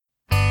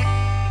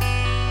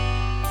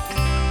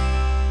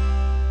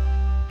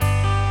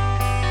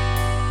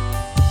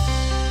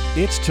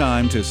It's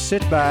time to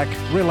sit back,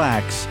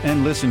 relax,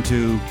 and listen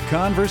to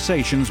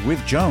Conversations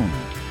with Joan.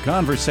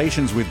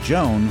 Conversations with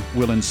Joan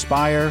will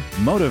inspire,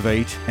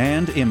 motivate,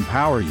 and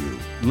empower you.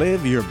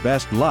 Live your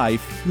best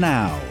life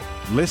now.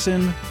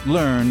 Listen,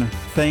 learn,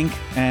 think,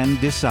 and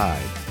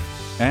decide.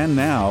 And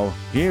now,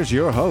 here's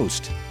your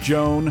host,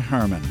 Joan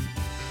Herman.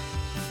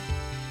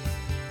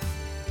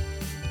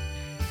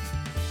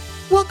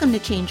 Welcome to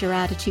Change Your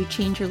Attitude,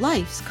 Change Your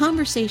Life's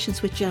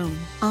Conversations with Joan.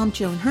 I'm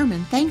Joan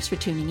Herman. Thanks for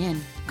tuning in.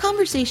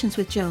 Conversations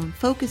with Joan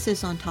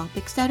focuses on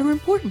topics that are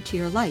important to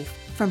your life,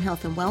 from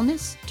health and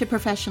wellness to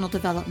professional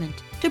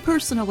development to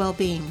personal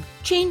well-being.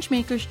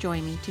 Changemakers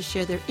join me to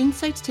share their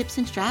insights, tips,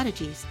 and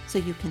strategies so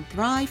you can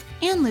thrive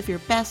and live your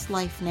best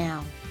life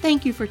now.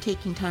 Thank you for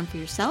taking time for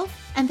yourself,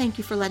 and thank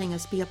you for letting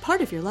us be a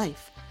part of your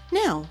life.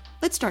 Now,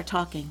 let's start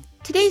talking.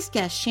 Today's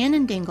guest,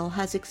 Shannon Dingle,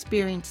 has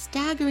experienced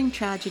staggering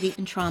tragedy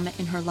and trauma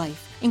in her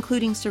life,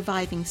 including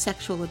surviving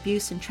sexual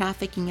abuse and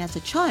trafficking as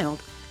a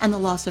child and the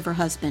loss of her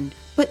husband.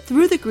 But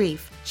through the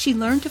grief, she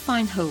learned to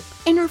find hope.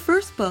 In her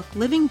first book,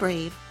 Living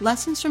Brave,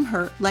 Lessons from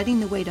Hurt, Lighting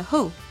the Way to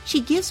Hope,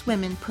 she gives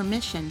women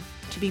permission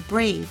to be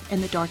brave in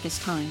the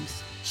darkest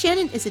times.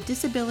 Shannon is a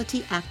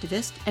disability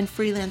activist and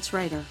freelance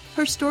writer.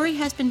 Her story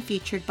has been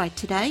featured by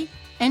Today,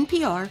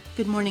 NPR,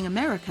 Good Morning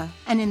America,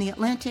 and in The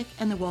Atlantic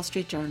and The Wall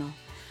Street Journal.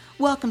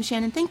 Welcome,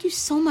 Shannon. Thank you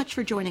so much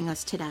for joining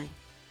us today.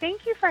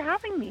 Thank you for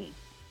having me.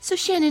 So,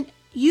 Shannon,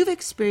 you've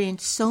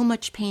experienced so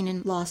much pain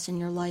and loss in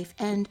your life,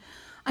 and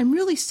I'm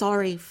really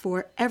sorry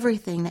for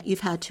everything that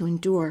you've had to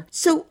endure.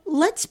 So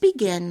let's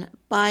begin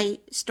by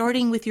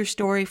starting with your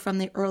story from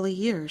the early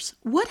years.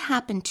 What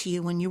happened to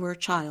you when you were a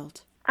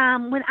child?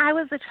 When I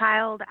was a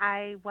child,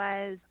 I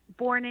was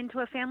born into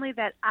a family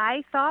that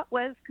I thought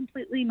was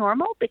completely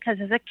normal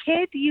because as a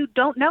kid, you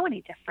don't know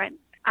any different.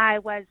 I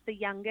was the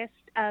youngest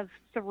of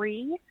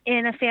three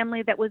in a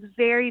family that was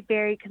very,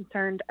 very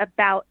concerned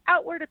about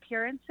outward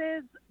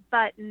appearances,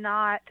 but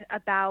not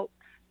about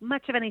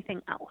much of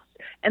anything else.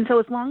 And so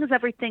as long as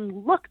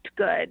everything looked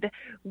good,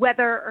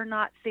 whether or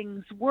not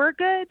things were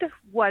good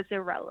was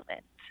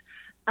irrelevant.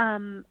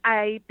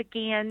 I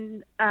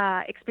began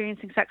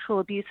experiencing sexual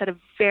abuse at a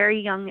very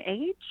young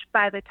age.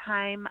 By the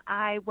time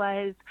I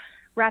was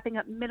wrapping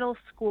up middle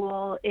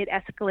school, it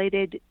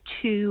escalated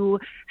to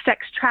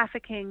sex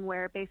trafficking,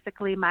 where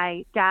basically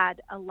my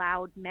dad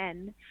allowed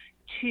men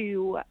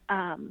to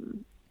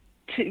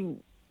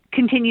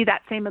continue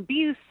that same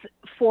abuse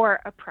for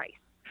a price.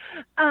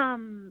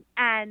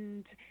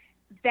 And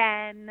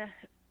then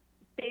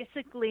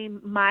basically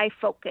my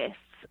focus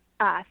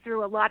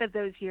through a lot of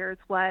those years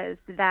was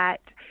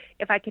that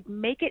if I could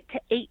make it to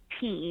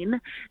 18,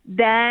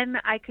 then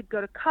I could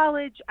go to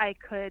college, I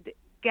could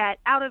get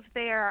out of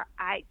there,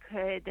 I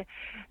could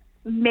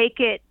make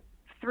it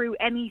through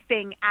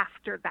anything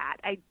after that.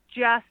 I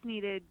just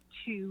needed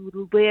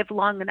to live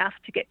long enough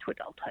to get to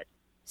adulthood.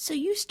 So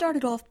you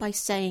started off by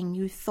saying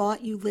you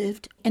thought you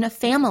lived in a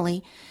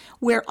family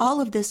where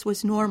all of this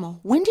was normal.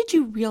 When did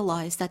you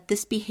realize that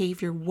this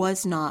behavior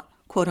was not,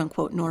 quote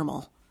unquote,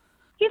 normal?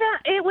 You know,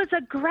 it was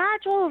a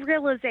gradual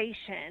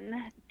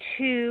realization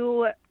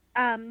to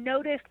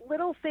notice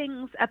little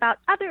things about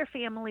other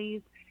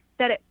families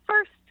that at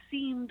first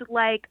seemed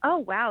like, oh,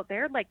 wow,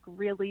 they're like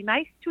really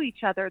nice to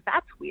each other.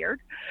 That's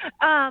weird.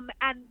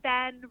 And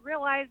then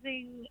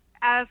realizing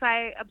as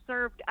I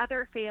observed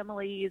other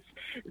families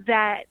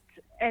that,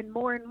 and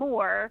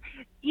more,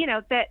 you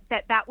know,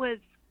 that was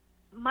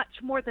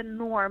much more the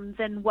norm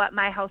than what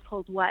my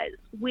household was.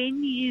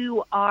 When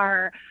you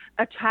are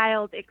a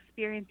child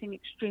experiencing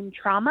extreme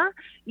trauma,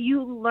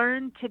 you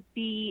learn to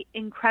be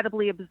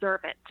incredibly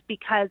observant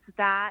because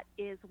that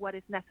is what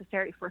is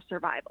necessary for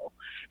survival.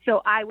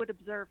 So I would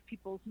observe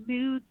people's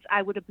moods,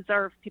 I would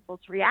observe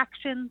people's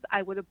reactions,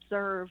 I would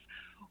observe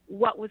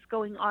what was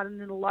going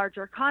on in a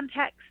larger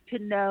context to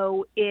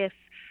know if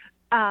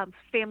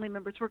family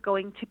members were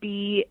going to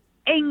be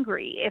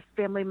angry, if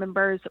family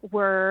members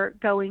were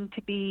going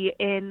to be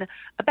in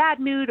a bad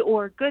mood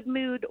or good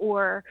mood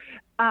or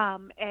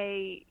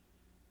a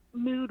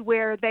mood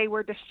where they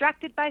were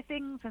distracted by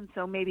things, and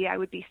so maybe I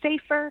would be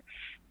safer.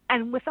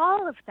 And with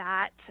all of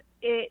that,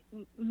 it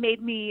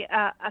made me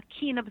a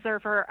keen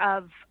observer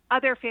of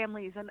other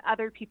families and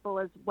other people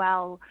as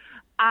well.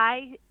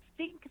 I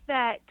think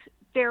that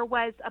there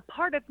was a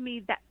part of me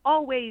that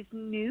always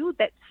knew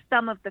that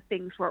some of the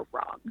things were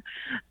wrong.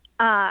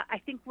 I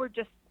think we're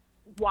just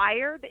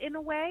wired in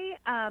a way,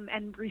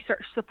 and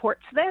research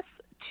supports this,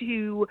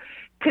 to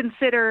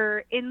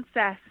consider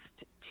incest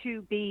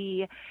to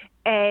be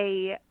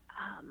to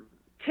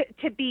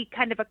be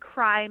kind of a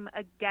crime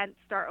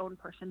against our own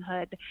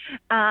personhood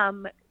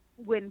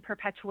when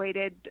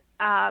perpetuated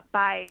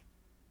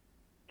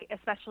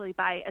especially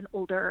by an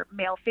older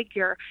male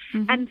figure.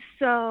 Mm-hmm. And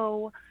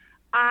so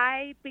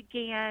I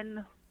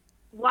began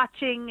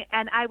watching,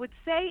 and I would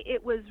say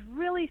it was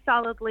really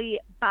solidly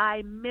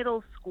by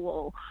middle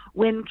school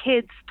when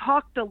kids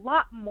talked a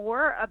lot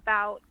more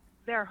about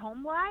their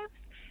home lives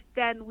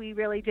than we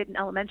really did in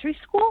elementary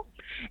school,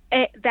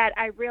 that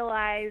I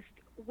realized,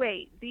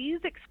 wait, these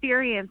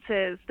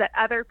experiences that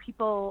other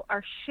people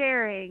are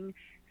sharing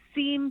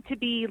seem to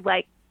be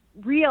like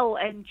real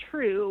and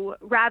true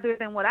rather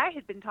than what I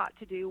had been taught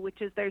to do,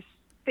 which is there's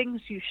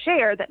things you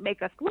share that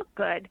make us look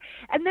good.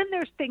 And then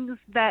there's things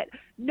that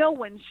no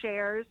one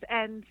shares.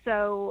 And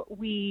so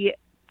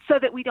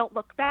that we don't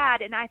look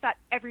bad. And I thought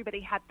everybody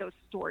had those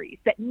stories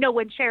that no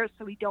one shares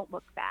so we don't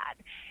look bad.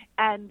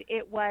 And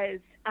it was,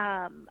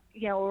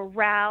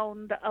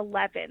 around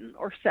 11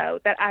 or so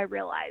that I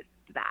realized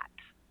that.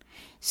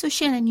 So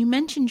Shannon, you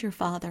mentioned your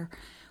father.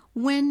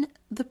 When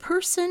the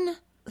person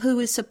who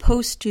is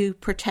supposed to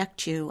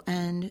protect you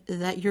and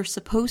that you're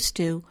supposed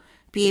to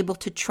be able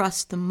to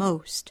trust the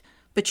most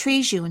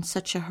betrays you in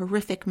such a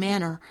horrific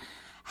manner,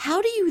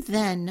 how do you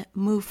then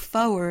move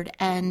forward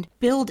and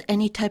build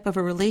any type of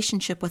a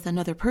relationship with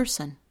another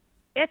person?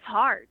 It's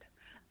hard.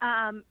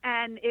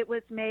 And it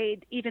was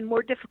made even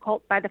more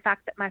difficult by the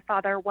fact that my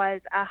father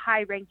was a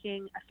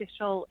high-ranking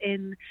official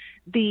in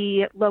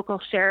the local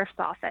sheriff's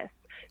office.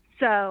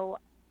 So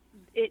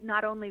it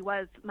not only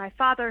was my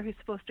father who's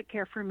supposed to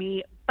care for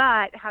me,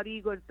 but how do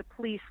you go to the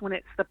police when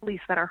it's the police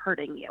that are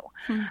hurting you?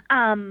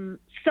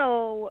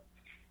 So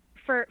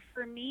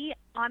for me,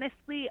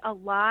 honestly, a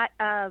lot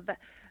of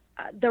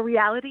the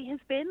reality has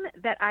been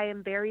that I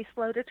am very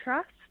slow to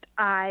trust.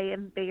 I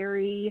am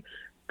very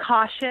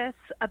cautious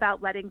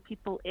about letting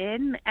people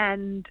in,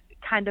 and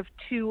kind of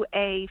to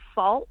a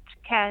fault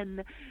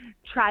can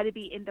try to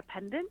be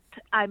independent.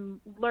 I'm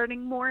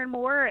learning more and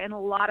more, and a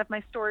lot of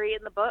my story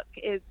in the book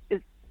is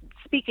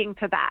speaking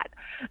to that,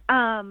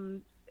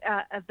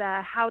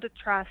 the how to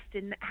trust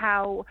and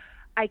how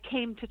I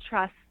came to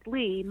trust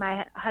Lee,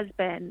 my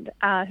husband,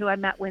 who I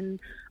met when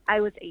I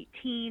was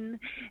 18.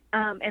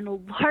 And a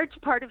large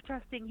part of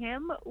trusting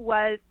him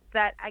was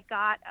that I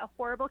got a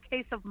horrible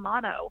case of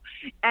mono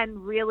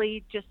and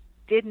really just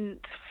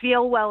didn't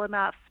feel well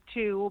enough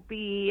to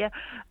be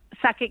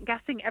second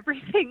guessing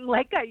everything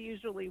like I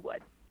usually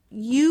would.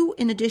 You,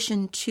 in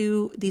addition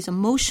to these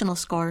emotional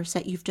scars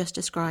that you've just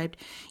described,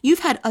 you've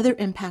had other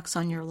impacts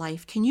on your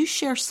life. Can you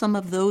share some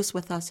of those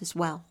with us as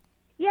well?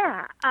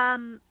 Yeah.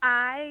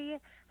 I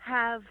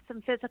have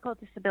some physical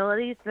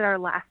disabilities that are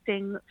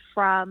lasting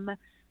from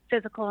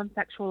physical and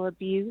sexual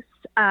abuse.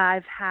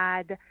 I've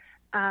had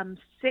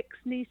 6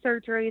 knee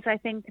surgeries, I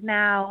think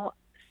now,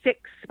 6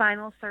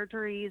 spinal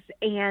surgeries,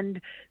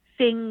 and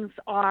things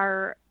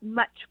are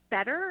much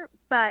better,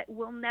 but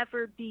will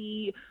never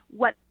be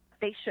what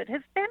they should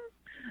have been.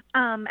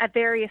 At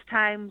various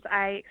times,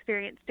 I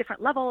experienced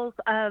different levels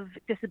of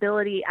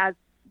disability as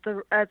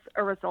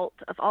a result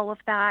of all of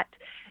that,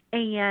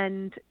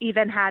 and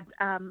even had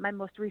my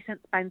most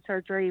recent spine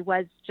surgery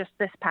was just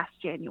this past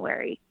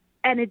January.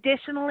 And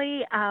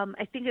additionally,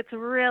 I think it's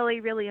really,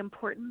 really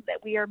important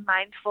that we are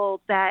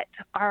mindful that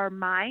our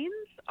minds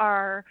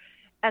are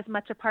as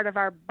much a part of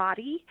our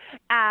body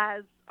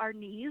as our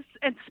knees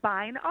and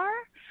spine are.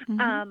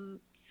 Mm-hmm.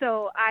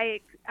 So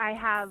I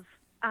have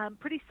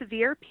pretty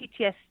severe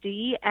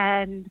PTSD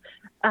and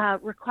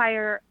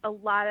require a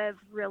lot of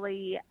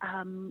really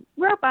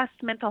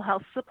robust mental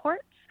health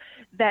supports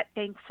that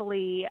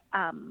thankfully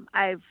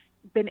I've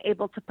been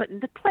able to put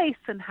into place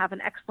and have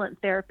an excellent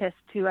therapist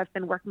who I've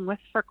been working with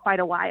for quite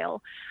a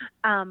while.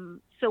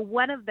 So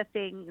one of the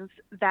things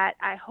that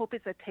I hope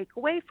is a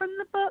takeaway from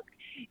the book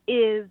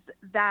is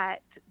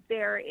that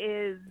there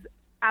is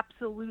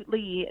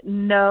absolutely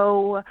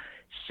no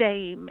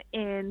shame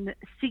in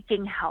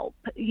seeking help.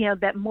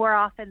 That more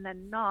often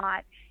than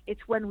not,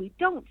 it's when we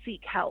don't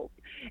seek help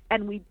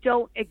and we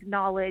don't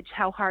acknowledge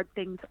how hard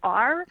things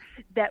are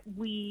that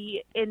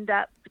we end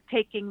up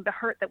taking the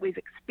hurt that we've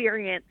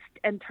experienced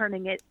and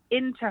turning it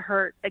into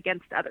hurt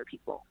against other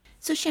people.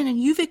 So Shannon,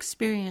 you've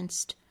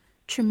experienced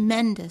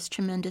tremendous,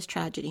 tremendous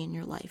tragedy in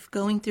your life,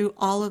 going through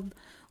all of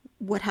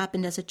what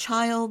happened as a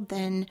child,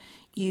 then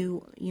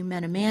you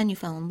met a man, you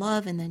fell in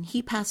love, and then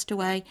he passed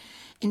away.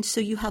 And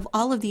so you have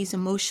all of these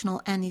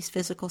emotional and these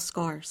physical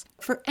scars.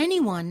 For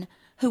anyone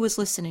who is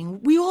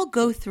listening, we all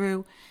go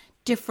through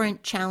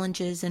different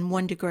challenges in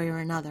one degree or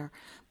another.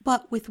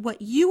 But with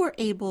what you were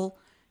able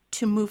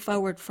to move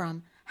forward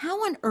from,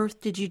 how on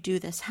earth did you do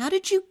this? How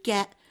did you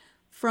get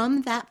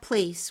from that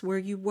place where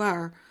you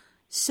were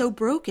so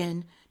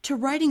broken to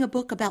writing a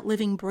book about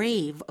living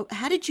brave?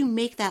 How did you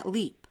make that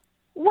leap?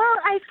 Well,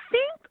 I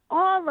think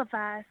all of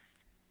us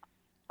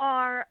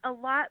are a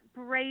lot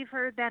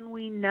braver than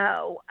we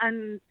know.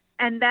 And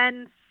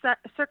then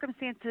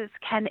circumstances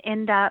can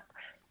end up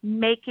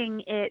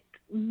making it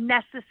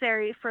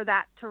necessary for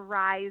that to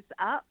rise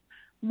up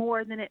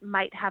more than it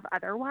might have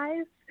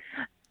otherwise.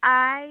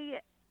 I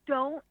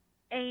don't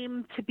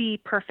aim to be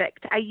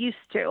perfect. I used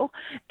to.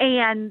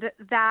 And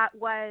that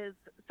was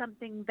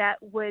something that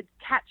would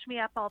catch me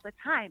up all the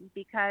time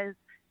because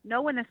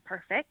no one is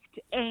perfect.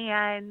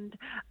 And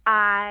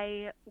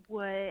I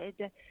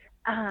would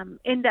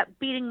end up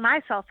beating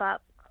myself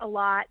up a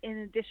lot in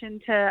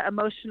addition to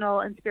emotional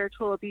and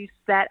spiritual abuse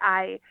that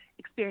I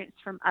experienced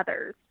from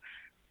others.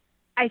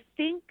 I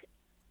think,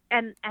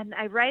 and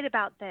I write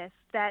about this,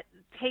 that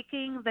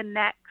taking the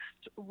next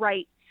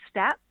right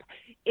step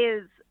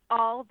is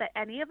all that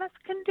any of us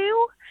can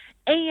do.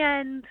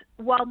 And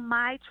while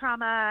my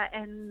trauma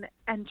and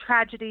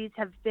tragedies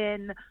have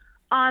been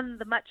on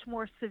the much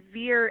more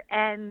severe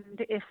end,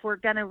 if we're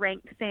going to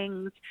rank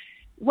things,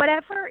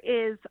 whatever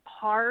is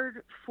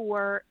hard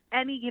for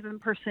any given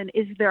person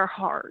is their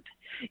hard.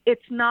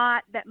 It's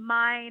not that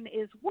mine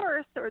is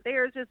worse or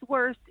theirs is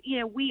worse.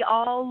 We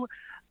all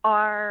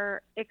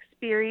are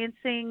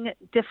experiencing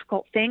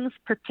difficult things,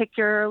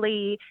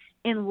 particularly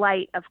in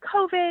light of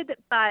COVID,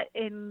 but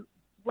in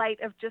light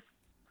of just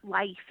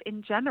life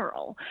in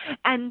general.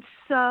 And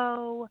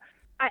so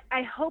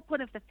I hope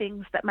one of the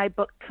things that my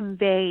book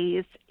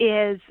conveys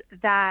is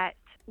that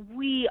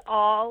we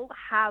all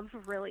have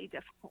really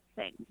difficult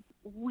things.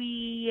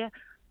 We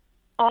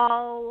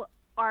all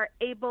are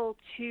able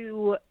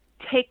to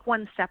take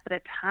one step at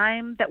a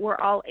time, that we're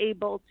all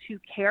able to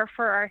care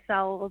for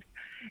ourselves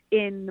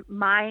in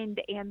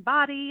mind and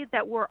body,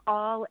 that we're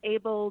all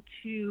able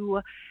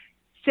to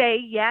say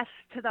yes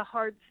to the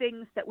hard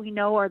things that we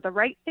know are the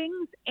right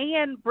things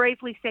and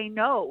bravely say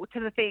no to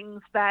the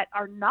things that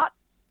are not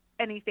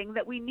anything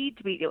that we need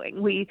to be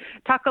doing. We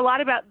talk a lot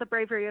about the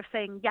bravery of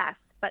saying yes,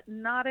 but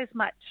not as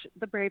much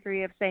the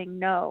bravery of saying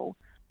no.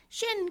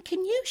 Shin,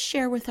 can you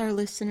share with our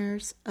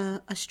listeners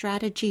a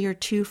strategy or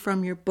two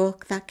from your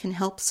book that can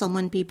help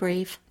someone be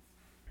brave?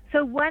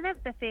 So one of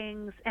the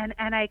things, and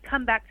I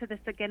come back to this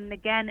again and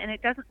again, and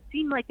it doesn't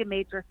seem like a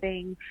major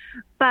thing,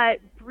 but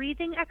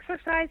breathing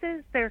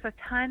exercises, there's a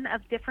ton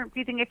of different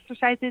breathing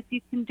exercises you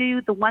can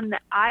do. The one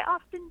that I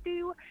often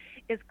do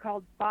is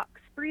called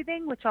box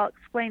breathing, which I'll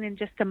explain in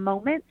just a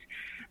moment.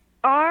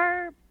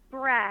 Our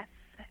breath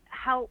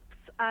helps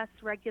us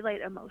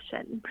regulate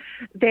emotion.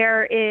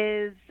 There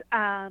is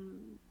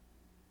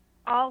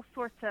all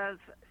sorts of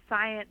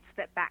science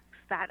that backs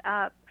that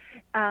up.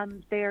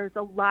 There's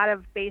a lot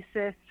of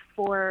basis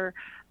for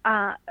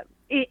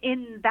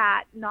in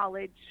that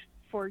knowledge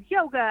for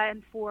yoga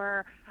and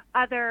for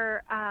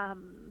other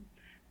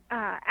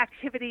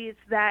activities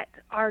that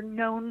are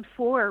known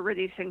for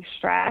reducing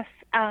stress,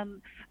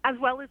 as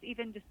well as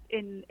even just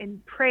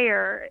in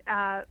prayer,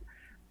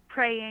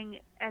 praying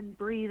and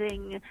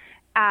breathing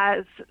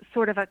as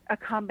sort of a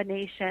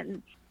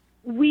combination.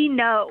 We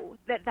know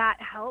that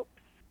helps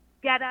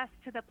get us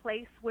to the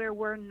place where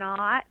we're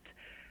not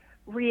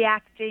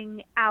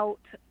reacting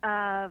out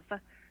of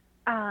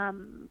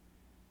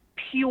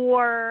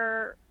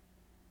pure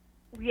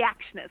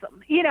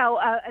reactionism,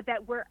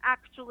 that we're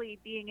actually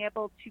being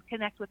able to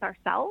connect with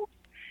ourselves.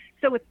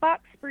 So with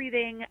box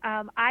breathing,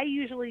 I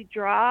usually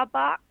draw a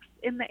box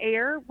in the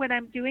air when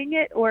I'm doing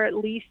it, or at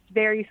least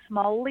very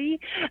smallly,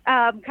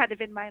 kind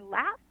of in my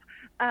lap.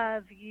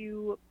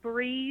 You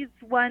breathe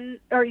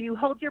you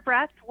hold your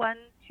breath 1,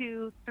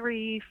 2,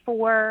 3,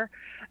 4.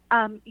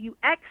 You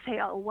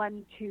exhale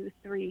 1, 2,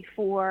 3,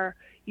 4.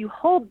 You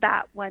hold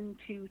that 1,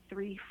 2,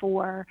 3,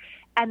 4,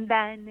 and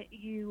then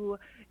you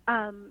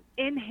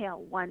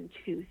inhale 1,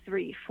 2,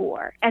 3,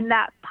 4. And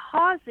that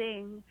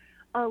pausing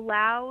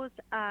allows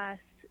us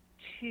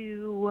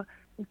to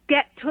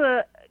get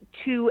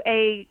to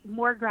a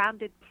more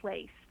grounded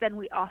place than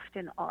we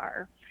often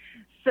are.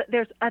 So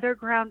there's other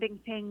grounding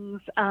things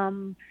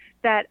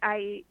that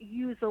I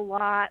use a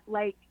lot,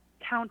 like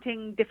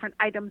counting different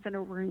items in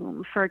a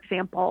room, for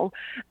example,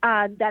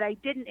 that I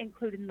didn't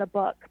include in the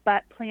book,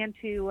 but plan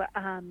to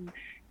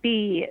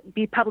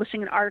be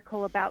publishing an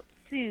article about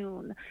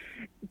soon,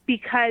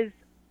 because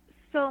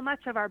so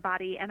much of our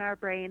body and our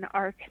brain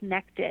are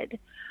connected.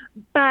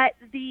 But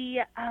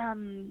the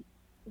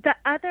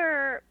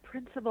other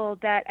principle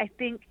that I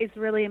think is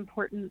really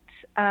important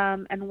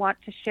and want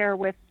to share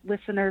with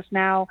listeners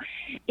now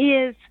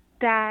is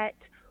that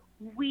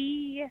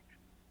we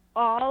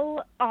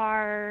all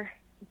are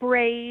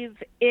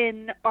brave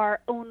in our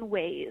own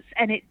ways,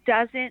 and it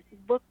doesn't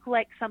look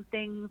like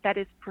something that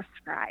is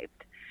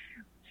prescribed.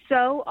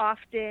 So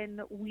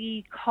often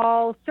we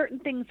call certain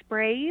things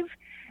brave,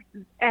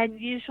 and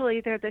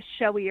usually they're the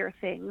showier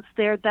things.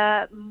 They're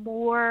the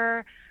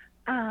more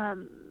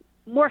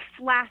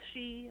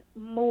flashy,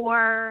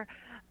 more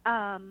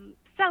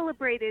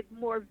celebrated,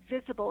 more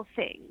visible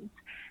things.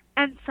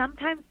 And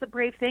sometimes the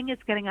brave thing is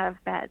getting out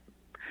of bed.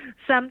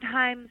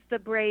 Sometimes the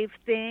brave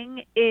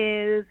thing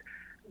is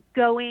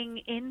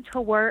going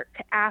into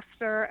work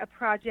after a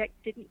project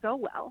didn't go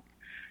well.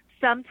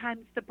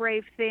 Sometimes the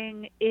brave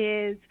thing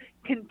is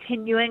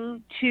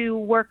continuing to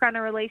work on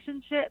a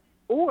relationship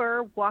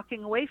or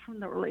walking away from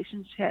the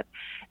relationship.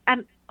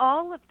 And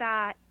all of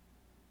that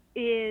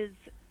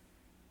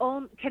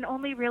can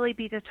only really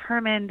be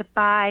determined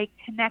by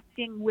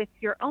connecting with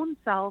your own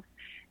self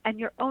and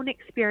your own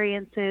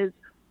experiences,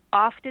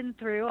 often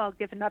through, I'll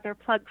give another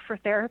plug for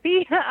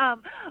therapy,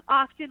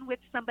 often with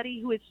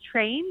somebody who is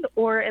trained,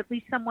 or at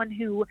least someone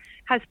who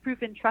has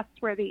proven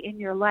trustworthy in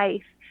your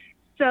life,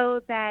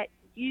 so that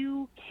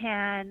you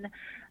can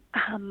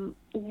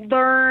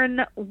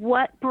learn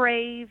what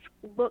brave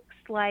looks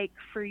like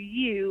for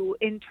you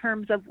in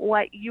terms of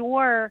what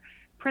your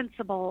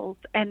principles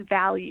and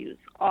values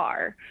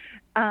are.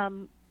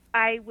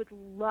 I would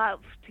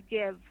love to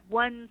give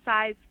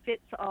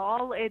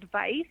one-size-fits-all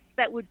advice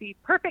that would be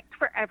perfect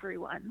for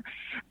everyone,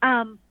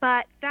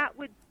 but that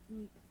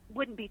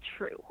wouldn't be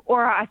true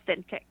or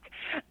authentic,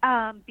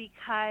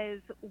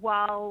 because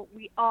while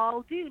we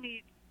all do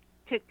need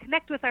to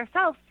connect with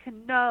ourselves to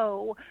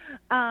know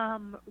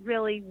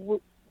really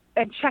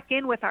and check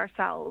in with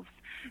ourselves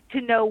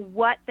to know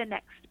what the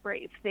next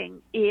brave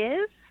thing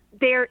is,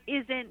 there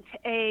isn't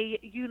a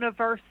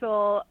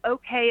universal,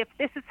 okay, if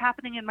this is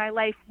happening in my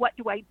life, what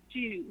do I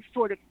do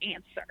sort of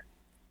answer.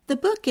 The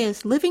book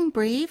is Living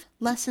Brave,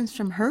 Lessons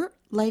from Hurt,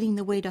 Lighting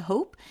the Way to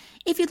Hope.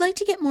 If you'd like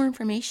to get more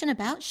information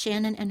about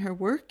Shannon and her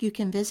work, you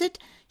can visit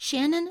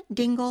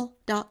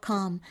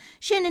shannondingle.com.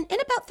 Shannon, in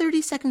about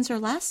 30 seconds or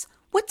less,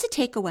 what's a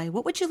takeaway?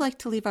 What would you like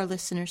to leave our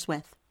listeners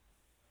with?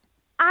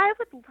 I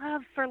would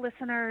love for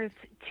listeners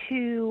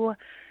to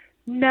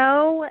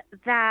know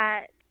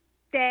that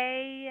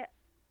they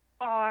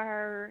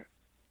are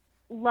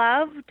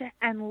loved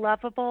and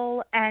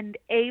lovable and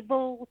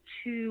able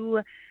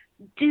to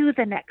do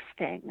the next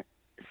thing.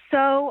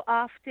 So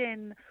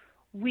often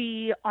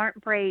we aren't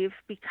brave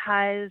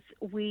because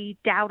we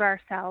doubt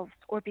ourselves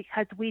or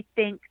because we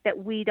think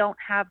that we don't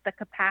have the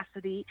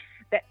capacity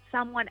that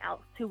someone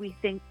else who we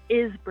think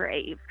is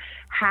brave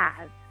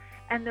has.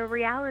 And the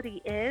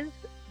reality is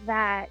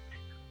that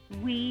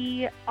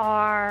we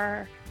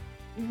are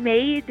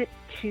made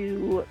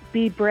to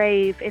be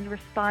brave in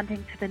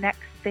responding to the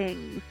next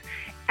things.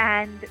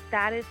 And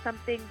that is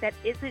something that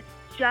isn't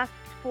just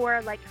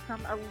for like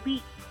some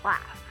elite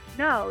class.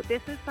 No,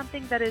 this is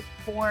something that is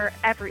for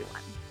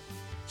everyone.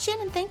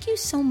 Shannon, thank you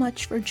so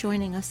much for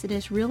joining us. It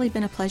has really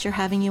been a pleasure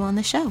having you on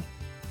the show.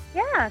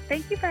 Yeah,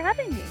 thank you for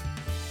having me.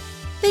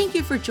 Thank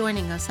you for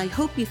joining us. I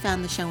hope you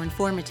found the show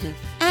informative.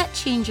 At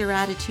Change Your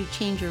Attitude,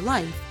 Change Your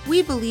Life,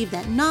 we believe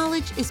that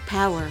knowledge is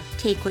power.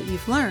 Take what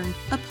you've learned,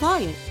 apply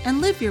it, and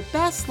live your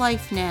best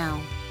life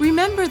now.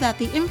 Remember that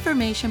the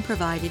information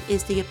provided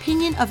is the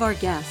opinion of our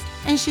guest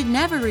and should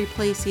never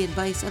replace the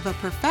advice of a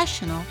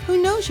professional who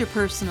knows your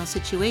personal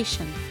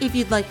situation. If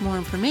you'd like more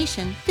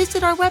information,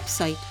 visit our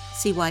website,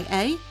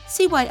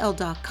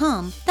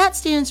 CYACYL.com. That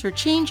stands for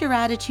Change Your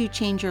Attitude,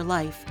 Change Your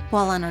Life.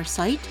 While on our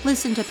site,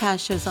 listen to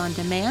past shows on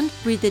demand,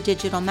 read the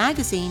digital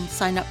magazine,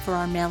 sign up for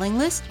our mailing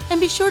list, and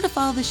be sure to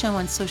follow the show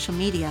on social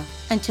media.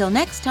 Until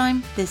next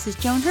time, this is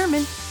Joan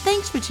Herman.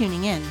 Thanks for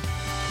tuning in.